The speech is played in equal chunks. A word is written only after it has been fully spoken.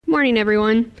Morning,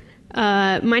 everyone.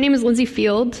 My name is Lindsay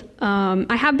Field.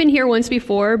 I have been here once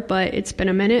before, but it's been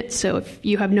a minute, so if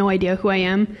you have no idea who I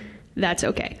am, that's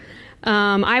okay.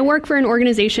 I work for an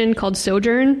organization called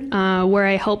Sojourn, where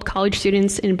I help college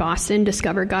students in Boston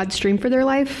discover God's dream for their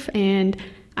life, and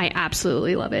I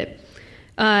absolutely love it.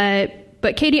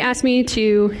 But Katie asked me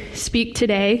to speak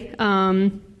today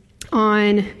on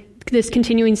this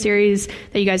continuing series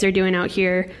that you guys are doing out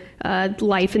here,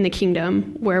 Life in the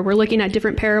Kingdom, where we're looking at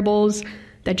different parables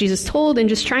that Jesus told and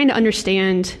just trying to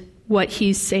understand what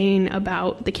he's saying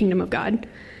about the kingdom of God.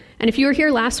 And if you were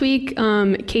here last week,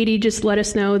 Katie just let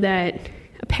us know that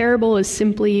a parable is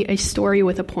simply a story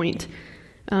with a point.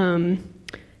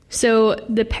 So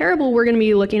the parable we're going to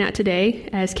be looking at today,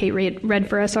 as Kate read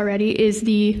for us already, is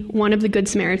the one of the Good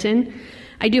Samaritan.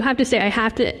 I do have to say I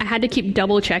had to keep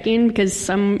double checking because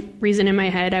some reason in my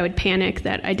head I would panic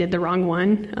that I did the wrong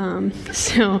one.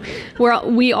 So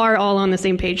we are all on the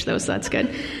same page though, so that's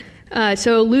good.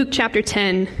 So Luke chapter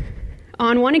 10.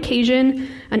 On one occasion,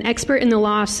 an expert in the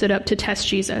law stood up to test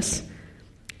Jesus.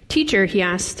 "Teacher," he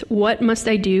asked, "what must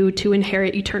I do to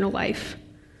inherit eternal life?"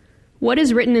 "What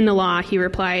is written in the law?" he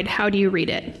replied. "How do you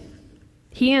read it?"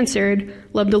 He answered,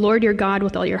 "Love the Lord your God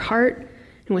with all your heart,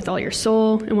 and with all your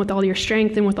soul, and with all your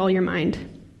strength, and with all your mind,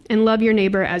 and love your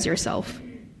neighbor as yourself."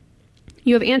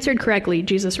 "You have answered correctly,"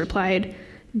 Jesus replied.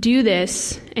 "Do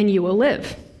this, and you will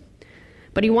live."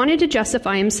 But he wanted to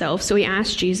justify himself, so he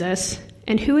asked Jesus,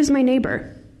 "And who is my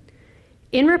neighbor?"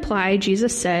 In reply,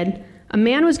 Jesus said, "A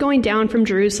man was going down from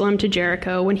Jerusalem to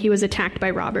Jericho when he was attacked by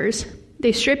robbers.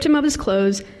 They stripped him of his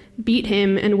clothes, beat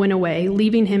him, and went away,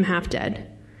 leaving him half dead.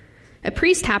 A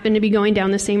priest happened to be going down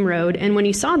the same road, and when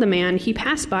he saw the man, he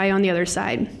passed by on the other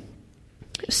side.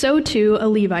 So too, a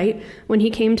Levite, when he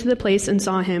came to the place and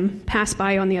saw him, passed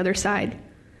by on the other side.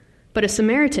 But a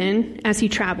Samaritan, as he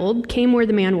traveled, came where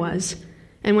the man was,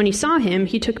 and when he saw him,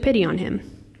 he took pity on him.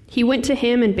 He went to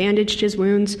him and bandaged his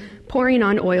wounds, pouring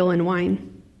on oil and wine.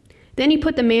 Then he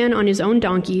put the man on his own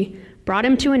donkey, brought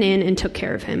him to an inn, and took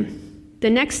care of him. The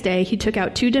next day he took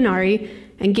out 2 denarii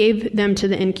and gave them to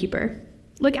the innkeeper.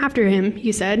 'Look after him,'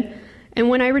 he said, 'and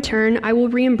when I return, I will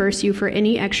reimburse you for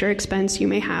any extra expense you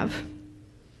may have.'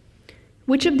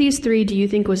 Which of these 3 do you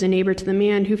think was a neighbor to the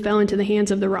man who fell into the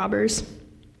hands of the robbers?"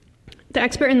 The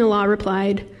expert in the law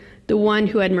replied, "The one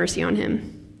who had mercy on him."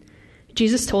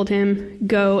 Jesus told him,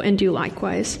 "Go and do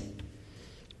likewise."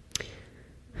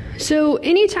 So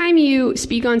anytime you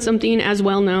speak on something as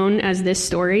well known as this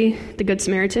story, the Good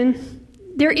Samaritan,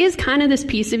 there is kind of this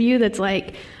piece of you that's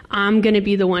like, I'm going to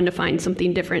be the one to find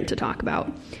something different to talk about.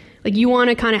 Like you want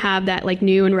to kind of have that like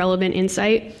new and relevant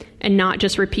insight and not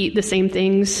just repeat the same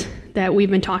things that we've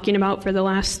been talking about for the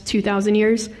last 2,000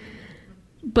 years.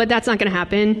 But that's not going to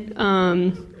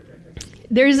happen.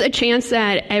 There's a chance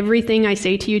that everything I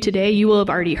say to you today, you will have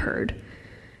already heard.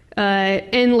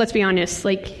 And let's be honest,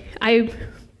 like I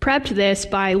prepped this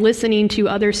by listening to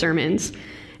other sermons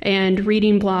and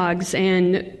reading blogs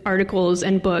and articles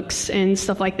and books and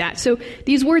stuff like that. So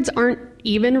these words aren't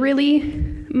even really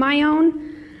my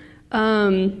own,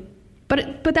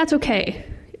 but that's okay.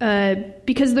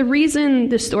 Because the reason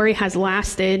the story has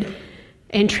lasted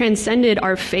and transcended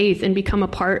our faith and become a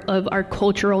part of our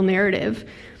cultural narrative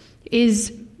is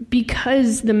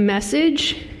because the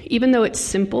message, even though it's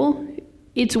simple,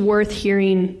 it's worth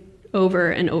hearing over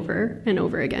and over and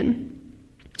over again.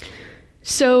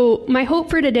 So my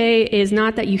hope for today is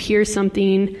not that you hear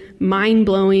something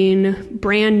mind-blowing,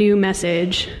 brand new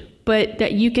message, but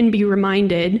that you can be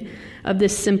reminded of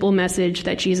this simple message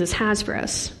that Jesus has for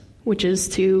us, which is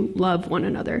to love one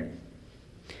another.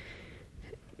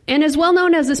 And as well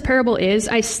known as this parable is,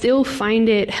 I still find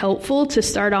it helpful to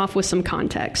start off with some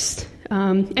context.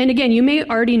 And again, you may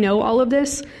already know all of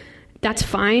this. That's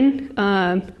fine.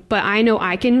 But I know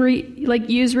I can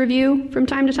use review from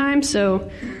time to time,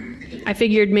 so I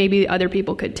figured maybe other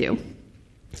people could too.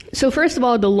 So first of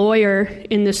all, the lawyer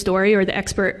in the story, or the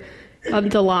expert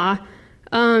of the law,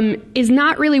 is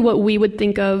not really what we would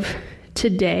think of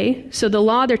today. So the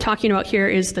law they're talking about here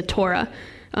is the Torah,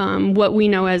 what we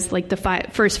know as like the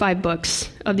first 5 books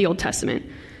of the Old Testament.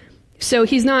 So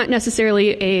he's not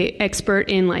necessarily an expert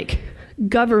in like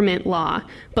government law,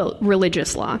 but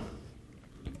religious law.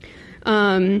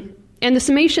 And the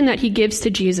summation that he gives to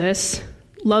Jesus,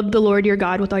 love the Lord your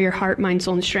God with all your heart, mind,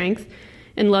 soul, and strength,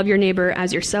 and love your neighbor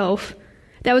as yourself,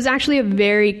 that was actually a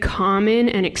very common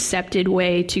and accepted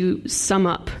way to sum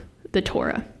up the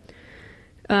Torah.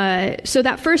 So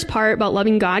that first part about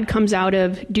loving God comes out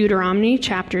of Deuteronomy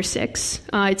chapter 6.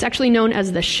 It's actually known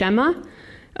as the Shema,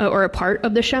 or a part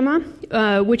of the Shema,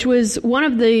 which was one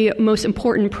of the most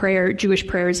important Jewish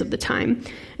prayers of the time,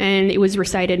 and it was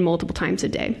recited multiple times a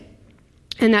day.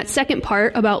 And that second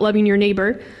part about loving your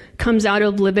neighbor comes out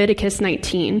of Leviticus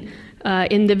 19,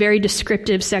 in the very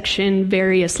descriptive section,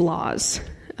 various laws.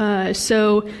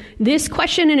 So this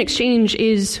question and exchange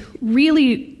is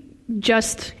really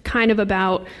just kind of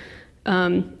about,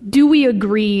 do we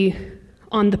agree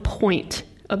on the point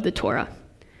of the Torah?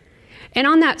 And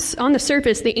on the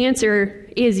surface, the answer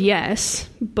is yes,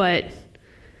 but,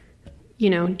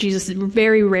 Jesus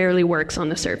very rarely works on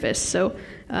the surface. So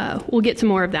we'll get to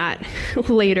more of that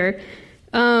later.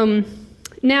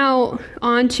 Now,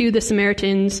 on to the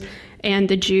Samaritans and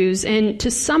the Jews. And to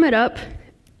sum it up,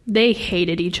 they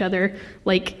hated each other,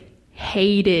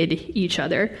 hated each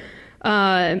other.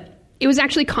 It was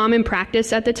actually common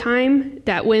practice at the time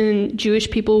that when Jewish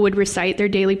people would recite their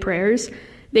daily prayers,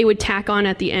 they would tack on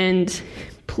at the end,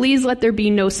 "Please let there be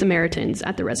no Samaritans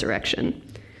at the resurrection."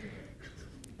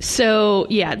 So,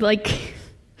 yeah,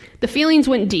 the feelings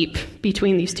went deep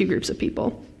between these two groups of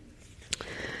people.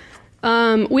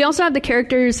 We also have the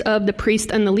characters of the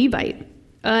priest and the Levite.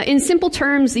 In simple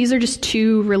terms, these are just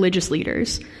two religious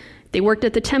leaders. They worked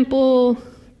at the temple,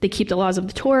 they keep the laws of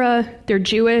the Torah, they're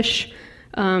Jewish,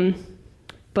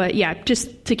 but yeah,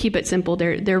 just to keep it simple,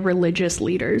 they're religious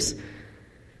leaders.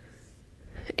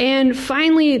 And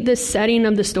finally, the setting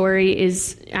of the story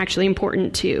is actually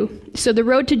important too. So the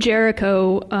road to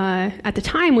Jericho at the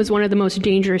time was one of the most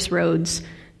dangerous roads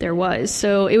there was.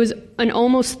 So it was an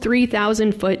almost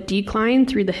 3,000-foot decline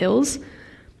through the hills,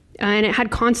 and it had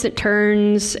constant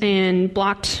turns and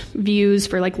blocked views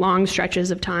for long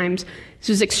stretches of times. This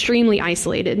was extremely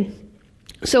isolated.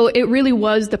 So it really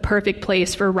was the perfect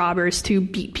place for robbers to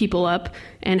beat people up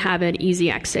and have an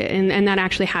easy exit, and that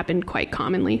actually happened quite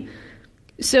commonly.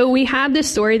 So we have this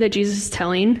story that Jesus is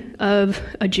telling of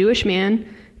a Jewish man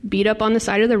beat up on the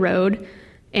side of the road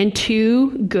and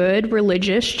two good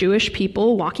religious Jewish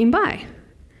people walking by.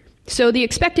 So the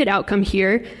expected outcome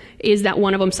here is that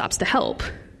one of them stops to help,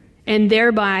 and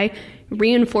thereby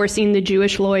reinforcing the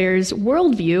Jewish lawyer's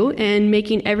worldview and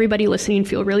making everybody listening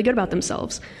feel really good about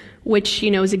themselves, which,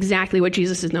 is exactly what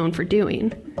Jesus is known for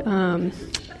doing.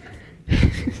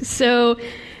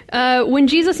 When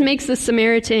Jesus makes the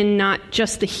Samaritan not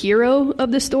just the hero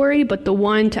of the story, but the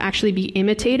one to actually be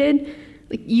imitated,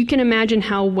 you can imagine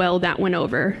how well that went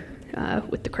over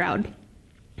with the crowd.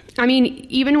 I mean,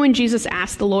 even when Jesus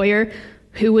asked the lawyer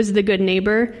who was the good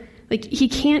neighbor, he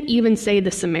can't even say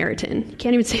the Samaritan. He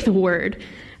can't even say the word.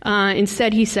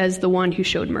 Instead, he says the one who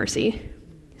showed mercy.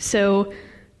 So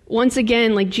once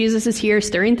again, Jesus is here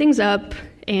stirring things up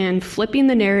and flipping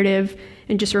the narrative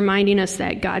and just reminding us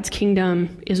that God's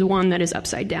kingdom is one that is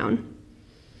upside down.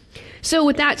 So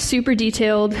with that super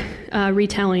detailed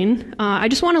retelling, I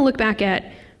just want to look back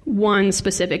at one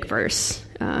specific verse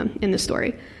in the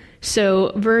story.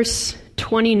 So verse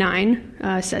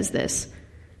 29 says this: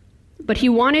 "But he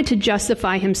wanted to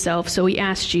justify himself, so he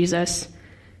asked Jesus,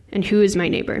 'And who is my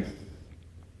neighbor?'"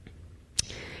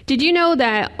 Did you know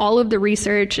that all of the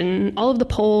research and all of the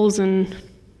polls and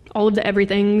all of the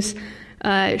everythings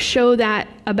show that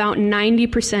about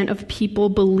 90% of people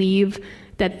believe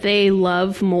that they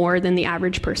love more than the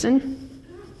average person?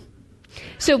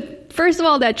 So first of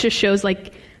all, that just shows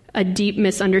a deep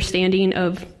misunderstanding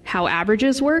of how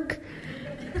averages work.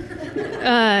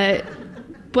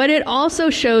 But it also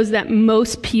shows that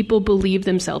most people believe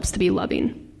themselves to be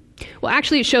loving. Well,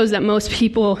 actually, it shows that most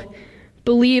people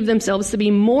believe themselves to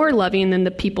be more loving than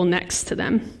the people next to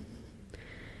them.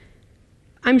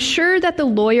 I'm sure that the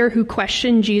lawyer who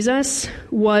questioned Jesus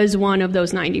was one of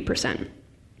those 90%.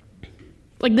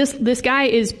 This guy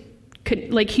is,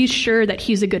 he's sure that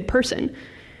he's a good person,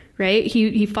 right?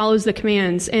 He follows the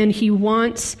commands, and he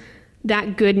wants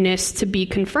that goodness to be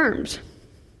confirmed.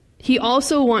 He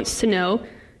also wants to know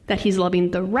that he's loving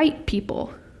the right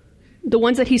people, the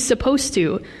ones that he's supposed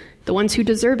to, the ones who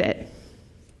deserve it.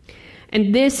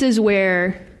 And this is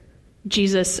where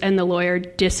Jesus and the lawyer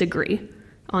disagree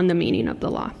on the meaning of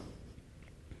the law.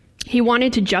 He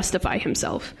wanted to justify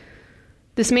himself.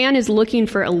 This man is looking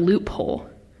for a loophole.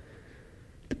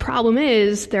 The problem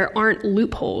is there aren't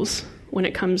loopholes when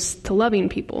it comes to loving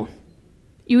people.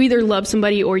 You either love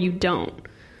somebody or you don't.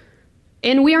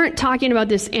 And we aren't talking about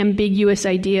this ambiguous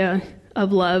idea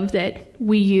of love that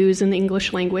we use in the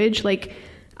English language.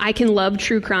 I can love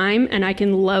true crime and I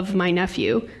can love my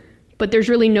nephew, but there's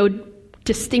really no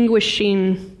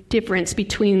distinguishing difference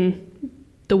between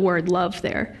the word love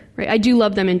there, right? I do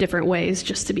love them in different ways,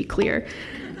 just to be clear.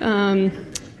 But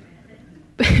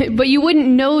But you wouldn't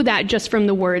know that just from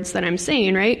the words that I'm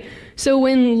saying, right? So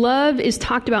when love is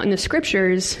talked about in the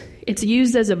scriptures, it's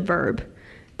used as a verb.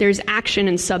 There's action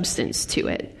and substance to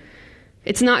it.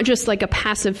 It's not just like a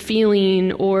passive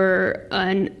feeling or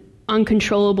an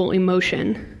uncontrollable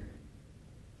emotion.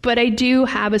 But I do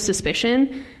have a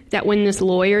suspicion that when this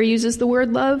lawyer uses the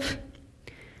word love,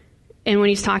 and when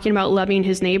he's talking about loving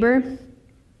his neighbor,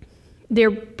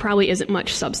 there probably isn't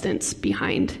much substance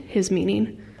behind his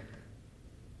meaning.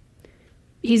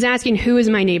 He's asking, who is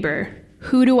my neighbor?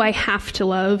 Who do I have to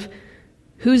love?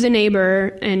 Who's a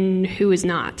neighbor and who is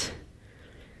not?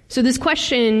 So this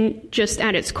question, just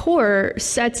at its core,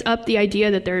 sets up the idea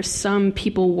that there are some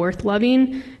people worth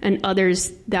loving and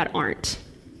others that aren't.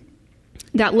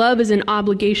 That love is an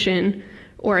obligation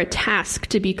or a task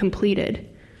to be completed.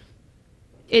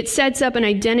 It sets up an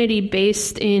identity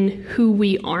based in who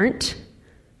we aren't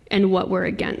and what we're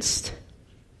against.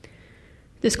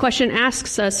 This question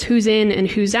asks us who's in and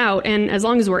who's out, and as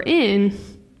long as we're in,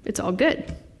 it's all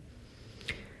good.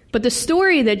 But the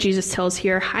story that Jesus tells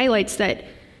here highlights that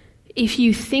if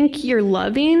you think you're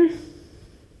loving,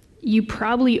 you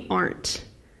probably aren't.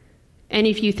 And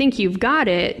if you think you've got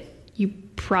it, you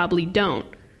probably don't.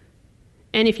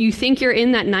 And if you think you're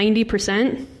in that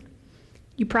 90%,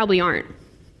 you probably aren't.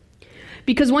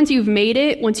 Because once you've made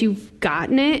it, once you've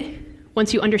gotten it,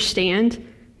 once you understand,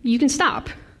 you can stop.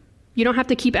 You don't have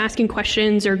to keep asking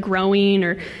questions or growing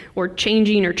or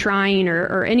changing or trying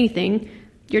or anything.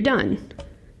 You're done.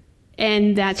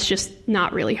 And that's just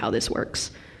not really how this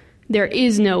works. There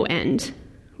is no end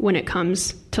when it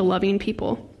comes to loving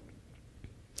people.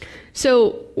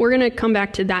 So we're going to come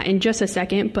back to that in just a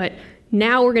second, but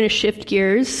now we're going to shift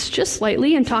gears just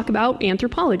slightly and talk about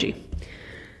anthropology.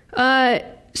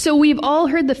 So we've all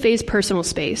heard the phrase personal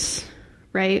space,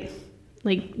 right?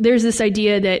 Like there's this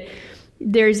idea that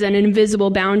there's an invisible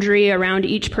boundary around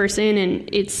each person, and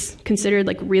it's considered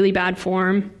like really bad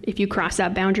form if you cross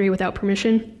that boundary without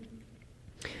permission.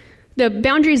 The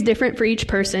boundary is different for each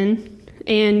person,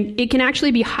 and it can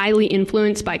actually be highly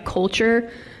influenced by culture,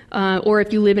 or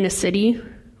if you live in a city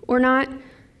or not.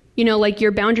 You know, like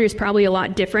your boundary is probably a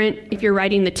lot different if you're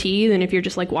riding the T than if you're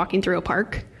just like walking through a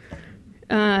park.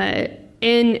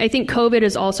 And I think COVID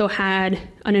has also had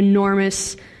an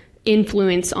enormous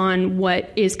influence on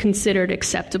what is considered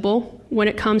acceptable when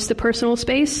it comes to personal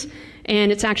space,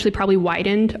 and it's actually probably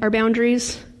widened our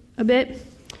boundaries a bit.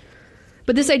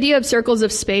 But this idea of circles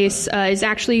of space is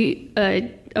actually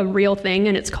a real thing,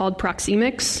 and it's called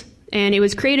proxemics, and it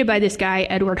was created by this guy,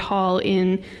 Edward Hall, in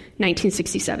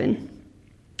 1967.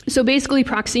 So basically,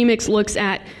 proxemics looks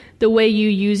at the way you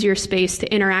use your space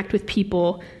to interact with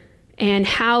people and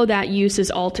how that use is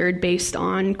altered based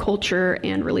on culture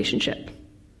and relationship.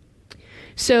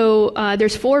 So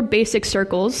there's 4 basic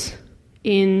circles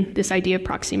in this idea of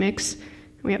proxemics.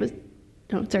 We have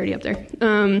it's already up there.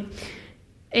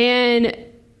 And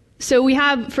so we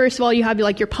have, first of all, you have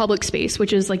like your public space,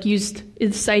 which is like used,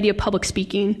 it's this idea of public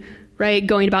speaking, right?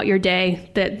 Going about your day,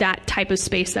 that type of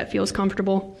space that feels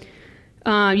comfortable.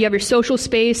 You have your social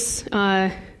space,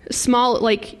 small,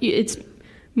 like it's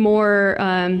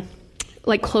more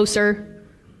like closer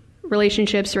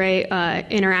relationships, right?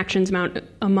 Interactions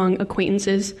among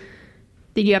acquaintances.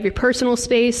 Then you have your personal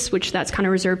space, which that's kind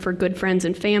of reserved for good friends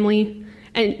and family.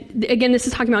 And again, this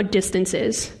is talking about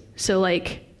distances. So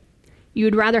like you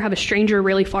would rather have a stranger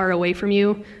really far away from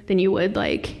you than you would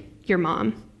like your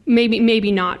mom.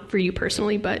 Maybe not for you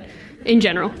personally, but in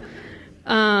general.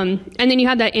 And then you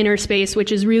have that inner space,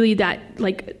 which is really that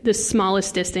like the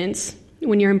smallest distance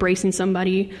when you're embracing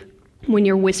somebody, when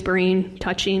you're whispering,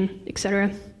 touching,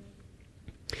 etc.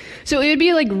 So it would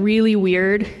be like really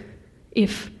weird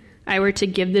if I were to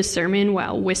give this sermon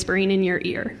while whispering in your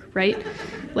ear, right?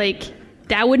 Like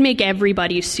that would make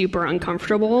everybody super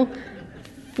uncomfortable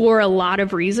for a lot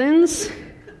of reasons.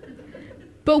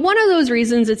 But one of those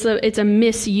reasons, it's a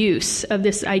misuse of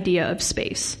this idea of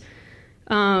space.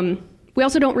 We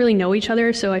also don't really know each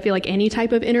other, so I feel like any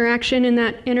type of interaction in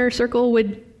that inner circle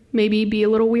would maybe be a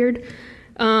little weird.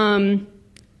 But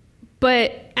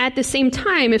at the same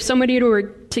time, if somebody were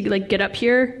to like get up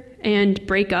here and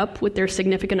break up with their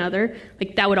significant other,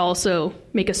 like that would also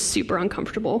make us super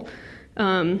uncomfortable.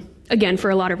 Again, for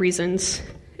a lot of reasons.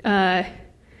 But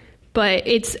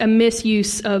it's a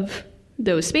misuse of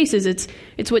those spaces.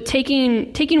 It's what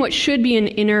taking what should be an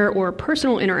inner or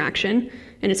personal interaction,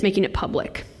 and it's making it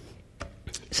public.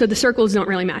 So the circles don't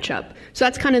really match up. So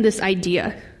that's kind of this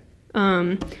idea.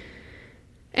 And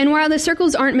while the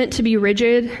circles aren't meant to be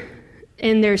rigid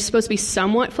and they're supposed to be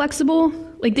somewhat flexible,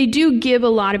 like they do give a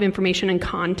lot of information and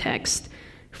context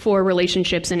for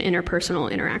relationships and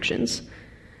interpersonal interactions.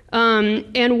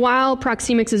 And while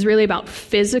proxemics is really about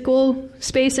physical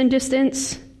space and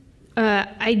distance,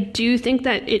 I do think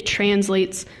that it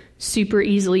translates super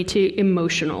easily to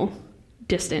emotional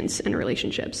distance and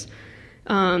relationships.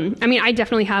 I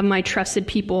definitely have my trusted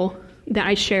people that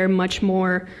I share much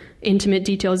more intimate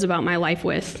details about my life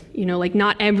with.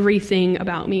 Not everything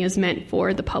about me is meant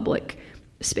for the public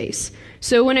space.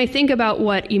 So when I think about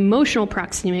what emotional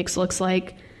proxemics looks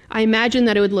like, I imagine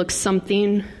that it would look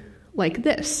something like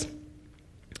this.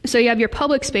 So you have your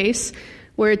public space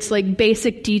where it's like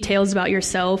basic details about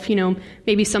yourself,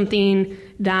 maybe something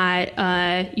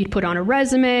that you'd put on a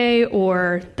resume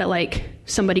or that like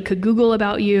somebody could Google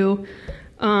about you.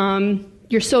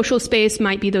 Your social space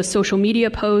might be those social media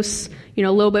posts, a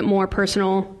little bit more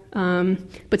personal,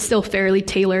 but still fairly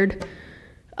tailored.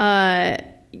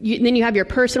 Then you have your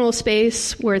personal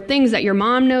space where things that your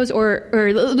mom knows or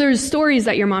there's stories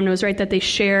that your mom knows, right, that they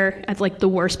share at like the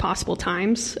worst possible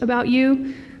times about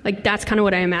you. Like that's kind of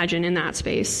what I imagine in that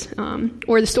space.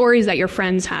 Or the stories that your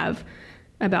friends have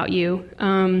about you.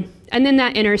 And then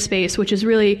that inner space, which is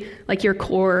really like your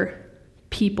core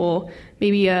people,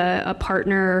 maybe a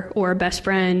partner or a best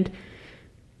friend,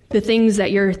 the things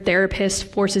that your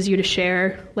therapist forces you to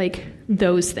share, like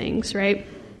those things, right?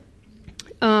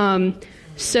 We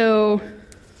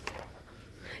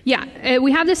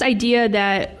have this idea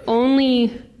that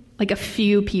only like a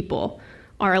few people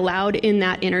are allowed in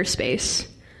that inner space,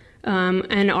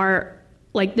 and are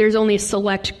like there's only a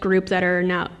select group that are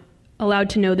now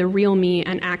allowed to know the real me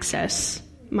and access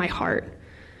my heart.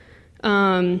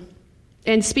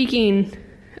 And speaking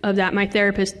of that, my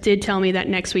therapist did tell me that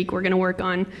next week we're going to work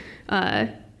on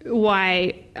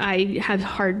why I have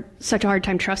such a hard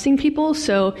time trusting people.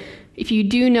 So if you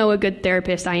do know a good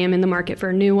therapist, I am in the market for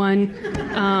a new one.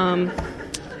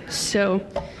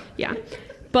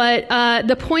 But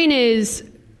the point is,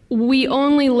 we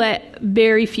only let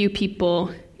very few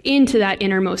people into that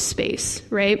innermost space,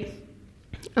 right?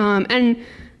 And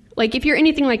like if you're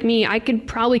anything like me, I could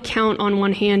probably count on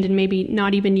one hand and maybe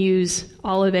not even use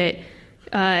all of it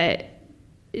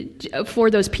for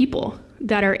those people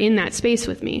that are in that space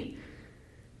with me.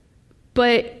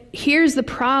 But here's the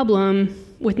problem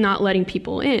with not letting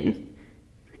people in,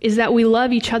 is that we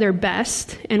love each other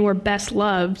best and we're best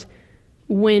loved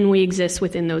when we exist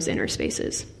within those inner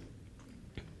spaces.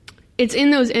 It's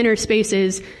in those inner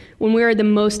spaces when we are the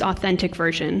most authentic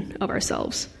version of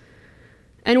ourselves.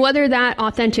 And whether that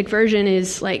authentic version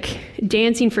is like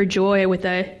dancing for joy with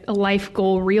a life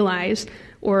goal realized,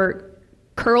 or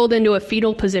curled into a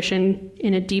fetal position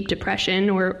in a deep depression,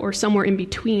 or somewhere in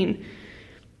between,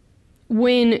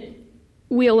 when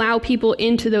we allow people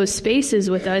into those spaces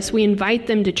with us, we invite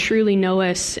them to truly know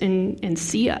us and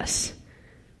see us.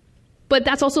 But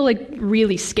that's also like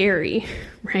really scary,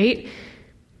 right?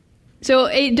 So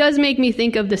it does make me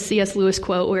think of the C.S. Lewis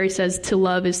quote where he says, "To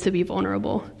love is to be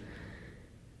vulnerable."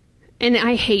 And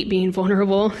I hate being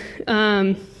vulnerable.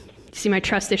 See my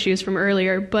trust issues from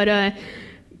earlier. But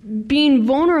being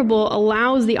vulnerable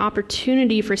allows the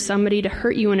opportunity for somebody to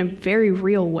hurt you in a very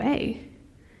real way.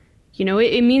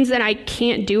 It means that I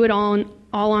can't do it all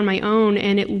on my own,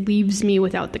 and it leaves me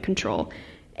without the control.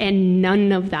 And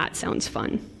none of that sounds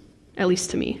fun, at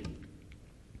least to me.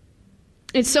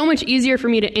 It's so much easier for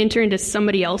me to enter into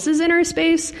somebody else's inner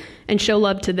space and show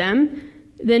love to them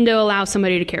than to allow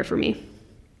somebody to care for me.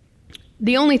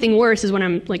 The only thing worse is when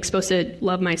I'm like supposed to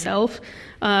love myself,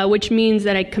 which means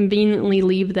that I conveniently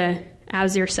leave the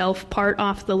as yourself part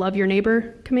off the love your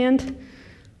neighbor command.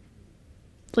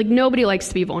 Like nobody likes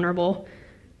to be vulnerable,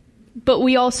 but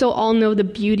we also all know the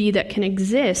beauty that can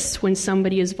exist when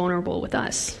somebody is vulnerable with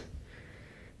us.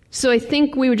 So I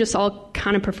think we would just all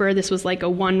kind of prefer this was like a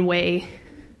one-way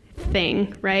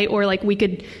thing, right? Or like we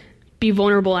could be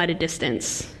vulnerable at a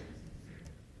distance.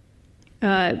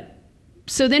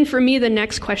 So then for me, the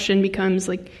next question becomes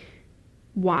like,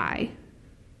 why?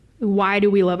 Why do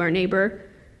we love our neighbor?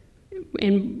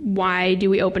 And why do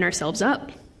we open ourselves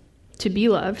up to be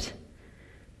loved?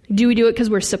 Do we do it because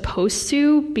we're supposed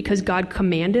to, because God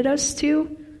commanded us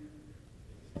to?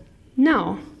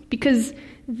 No, because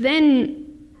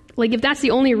then, like, if that's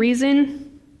the only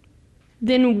reason,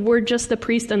 then we're just the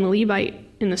priest and the Levite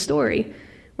in the story.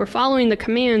 We're following the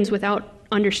commands without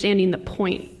understanding the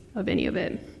point of any of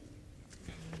it.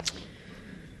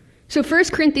 So 1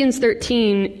 Corinthians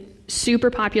 13, super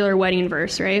popular wedding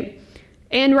verse, right?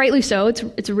 And rightly so.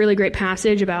 It's a really great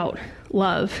passage about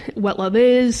love, what love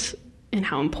is, and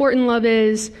how important love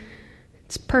is.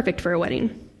 It's perfect for a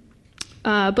wedding.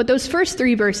 But those first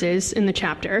 3 verses in the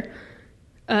chapter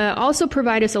also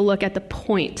provide us a look at the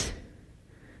point.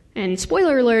 And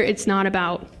spoiler alert, it's not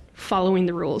about following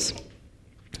the rules.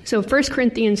 So 1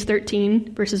 Corinthians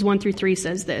 13, verses 1 through 3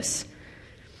 says this: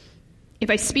 "If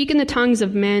I speak in the tongues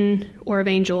of men or of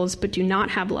angels, but do not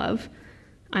have love,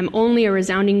 I'm only a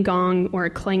resounding gong or a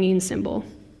clanging cymbal.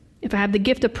 If I have the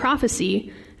gift of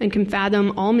prophecy and can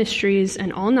fathom all mysteries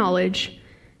and all knowledge,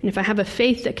 and if I have a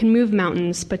faith that can move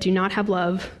mountains, but do not have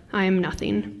love, I am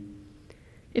nothing.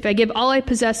 If I give all I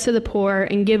possess to the poor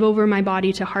and give over my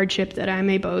body to hardship that I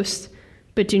may boast,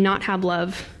 but do not have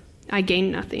love, I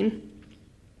gain nothing."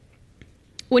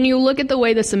 When you look at the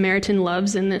way the Samaritan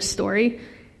loves in this story,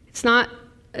 it's not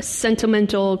a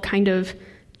sentimental kind of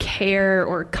care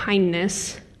or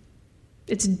kindness.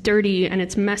 It's dirty and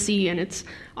it's messy and it's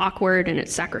awkward and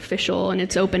it's sacrificial and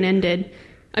it's open-ended.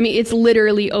 I mean, it's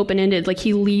literally open-ended, like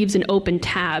he leaves an open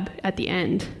tab at the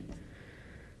end.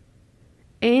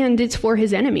 And it's for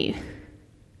his enemy.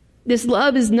 This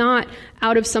love is not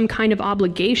out of some kind of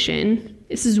obligation.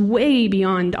 This is way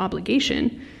beyond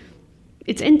obligation.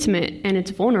 It's intimate and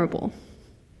it's vulnerable.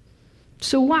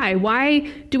 So why? Why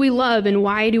do we love and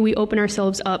why do we open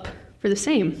ourselves up for the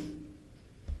same?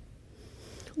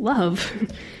 Love.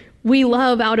 We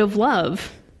love out of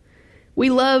love.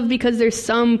 We love because there's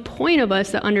some point of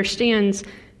us that understands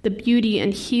the beauty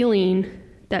and healing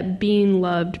that being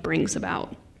loved brings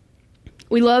about.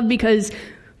 We love because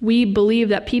we believe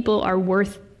that people are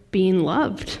worth being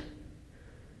loved.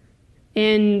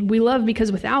 And we love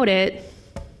because without it,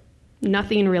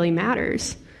 nothing really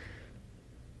matters.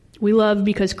 We love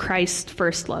because Christ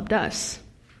first loved us.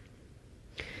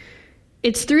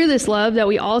 It's through this love that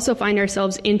we also find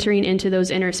ourselves entering into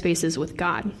those inner spaces with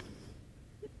God.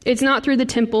 It's not through the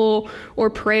temple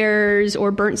or prayers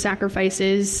or burnt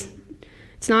sacrifices.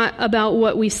 It's not about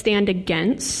what we stand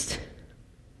against.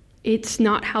 It's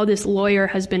not how this lawyer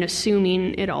has been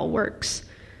assuming it all works.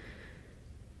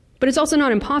 But it's also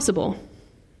not impossible.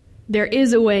 There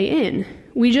is a way in.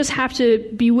 We just have to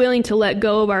be willing to let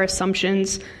go of our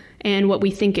assumptions and what we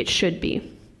think it should be.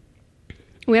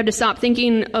 We have to stop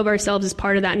thinking of ourselves as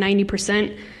part of that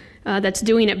 90% that's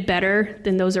doing it better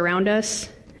than those around us.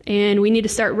 And we need to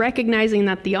start recognizing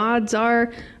that the odds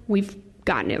are we've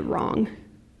gotten it wrong.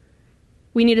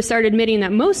 We need to start admitting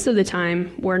that most of the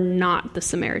time we're not the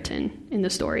Samaritan in the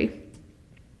story.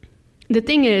 The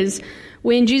thing is,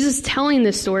 when Jesus is telling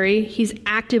this story, he's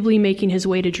actively making his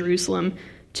way to Jerusalem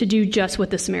to do just what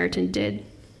the Samaritan did.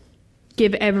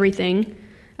 Give everything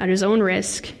at his own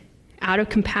risk, out of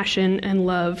compassion and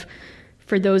love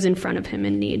for those in front of him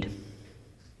in need.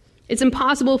 It's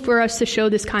impossible for us to show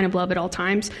this kind of love at all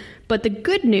times, but the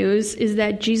good news is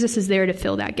that Jesus is there to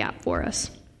fill that gap for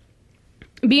us.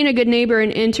 Being a good neighbor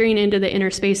and entering into the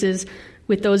inner spaces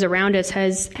with those around us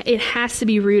has to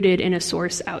be rooted in a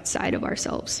source outside of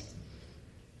ourselves.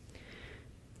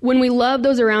 When we love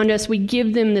those around us, we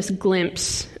give them this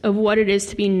glimpse of what it is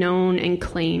to be known and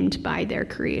claimed by their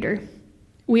Creator.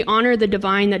 We honor the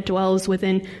divine that dwells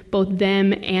within both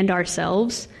them and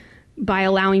ourselves by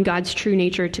allowing God's true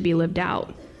nature to be lived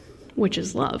out, which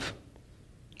is love.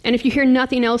 And if you hear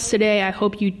nothing else today, I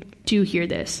hope you do hear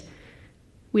this.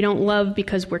 We don't love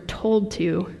because we're told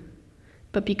to,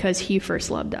 but because he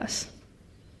first loved us.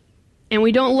 And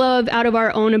we don't love out of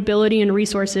our own ability and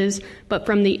resources, but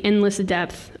from the endless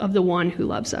depth of the one who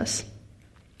loves us.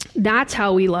 That's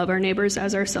how we love our neighbors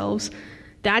as ourselves.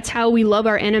 That's how we love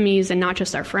our enemies and not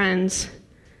just our friends.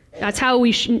 That's how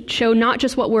we show not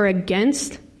just what we're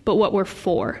against, but what we're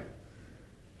for.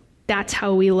 That's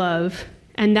how we love.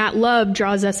 And that love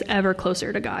draws us ever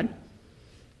closer to God.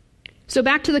 So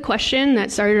back to the question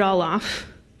that started it all off.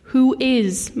 Who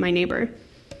is my neighbor?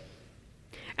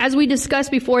 As we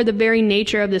discussed before, the very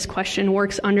nature of this question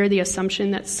works under the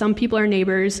assumption that some people are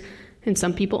neighbors and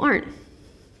some people aren't.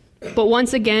 But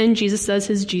once again, Jesus does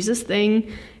his Jesus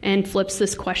thing and flips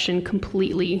this question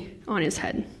completely on his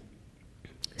head.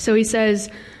 So he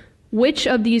says, which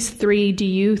of these three do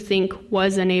you think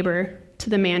was a neighbor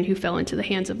to the man who fell into the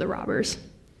hands of the robbers?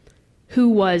 Who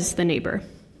was the neighbor?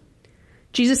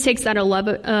 Jesus takes that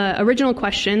original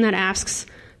question that asks,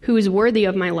 who is worthy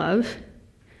of my love,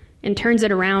 and turns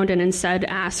it around and instead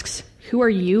asks, who are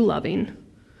you loving?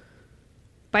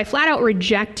 By flat out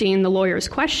rejecting the lawyer's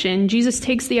question, Jesus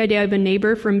takes the idea of a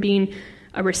neighbor from being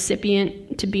a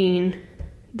recipient to being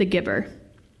the giver.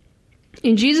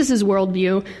 In Jesus'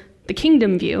 worldview, the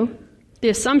kingdom view, the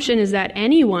assumption is that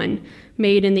anyone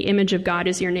made in the image of God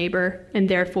is your neighbor and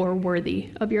therefore worthy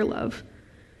of your love.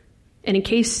 And in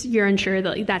case you're unsure,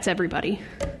 that's everybody.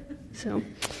 So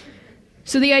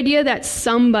the idea that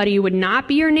somebody would not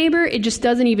be your neighbor, it just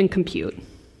doesn't even compute.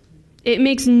 It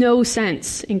makes no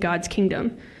sense in God's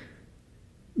kingdom.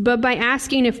 But by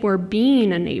asking if we're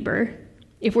being a neighbor,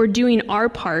 if we're doing our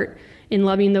part in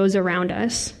loving those around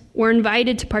us, we're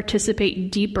invited to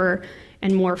participate deeper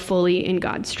and more fully in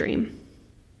God's dream.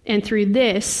 And through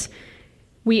this,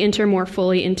 we enter more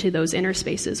fully into those inner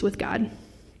spaces with God.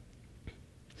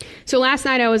 So last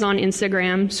night I was on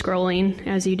Instagram scrolling,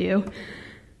 as you do,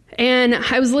 and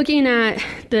I was looking at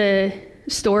the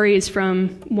stories from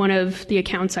one of the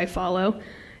accounts I follow,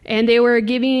 and they were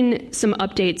giving some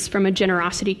updates from a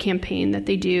generosity campaign that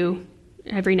they do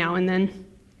every now and then.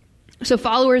 So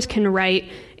followers can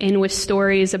write in with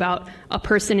stories about a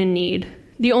person in need.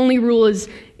 The only rule is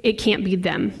it can't be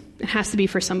them. It has to be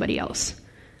for somebody else.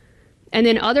 And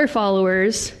then other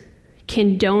followers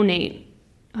can donate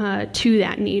to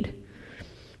that need.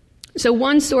 So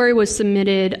one story was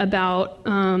submitted about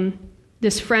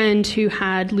this friend who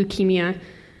had leukemia,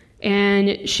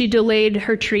 and she delayed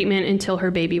her treatment until her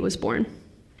baby was born.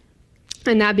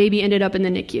 And that baby ended up in the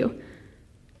NICU.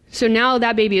 So now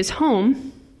that baby is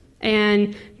home,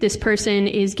 and this person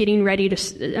is getting ready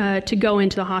to go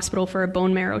into the hospital for a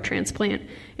bone marrow transplant,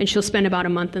 and she'll spend about a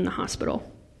month in the hospital.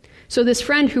 So this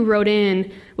friend who wrote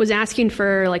in was asking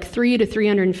for like $300 to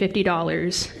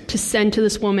 $350 to send to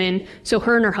this woman so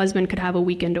her and her husband could have a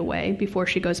weekend away before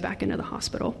she goes back into the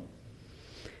hospital.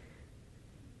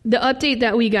 The update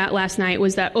that we got last night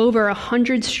was that over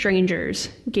 100 strangers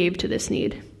gave to this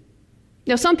need.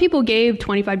 Now, some people gave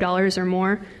 $25 or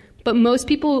more, but most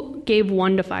people gave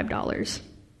 $1 to $5.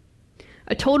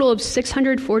 A total of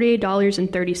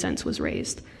 $648.30 was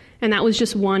raised, and that was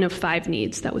just one of 5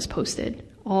 needs that was posted,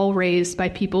 all raised by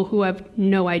people who have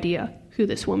no idea who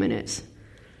this woman is.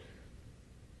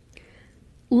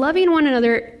 Loving one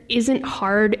another isn't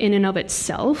hard in and of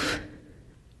itself,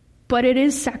 but it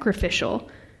is sacrificial,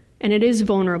 and it is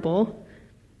vulnerable,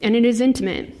 and it is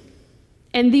intimate.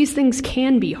 And these things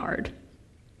can be hard.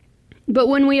 But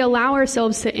when we allow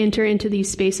ourselves to enter into these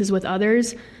spaces with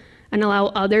others and allow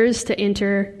others to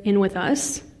enter in with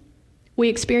us, we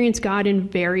experience God in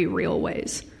very real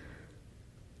ways.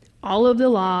 All of the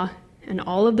law and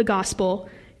all of the gospel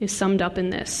is summed up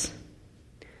in this.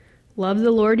 Love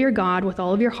the Lord your God with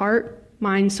all of your heart,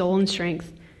 mind, soul, and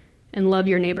strength, and love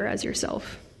your neighbor as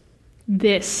yourself.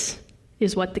 This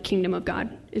is what the kingdom of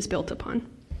God is built upon.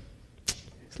 So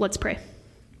let's pray.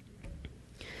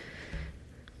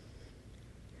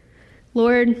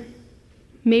 Lord,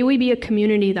 may we be a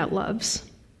community that loves.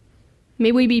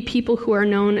 May we be people who are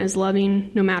known as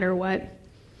loving no matter what.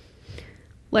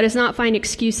 Let us not find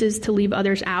excuses to leave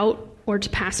others out or to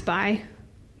pass by,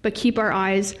 but keep our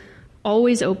eyes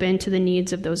always open to the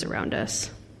needs of those around us.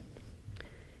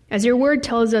 As your word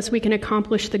tells us, we can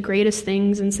accomplish the greatest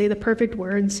things and say the perfect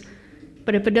words,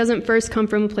 but if it doesn't first come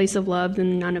from a place of love,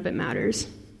 then none of it matters.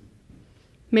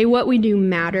 May what we do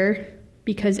matter,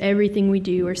 because everything we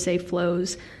do or say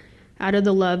flows out of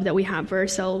the love that we have for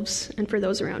ourselves and for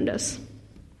those around us.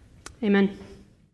 Amen.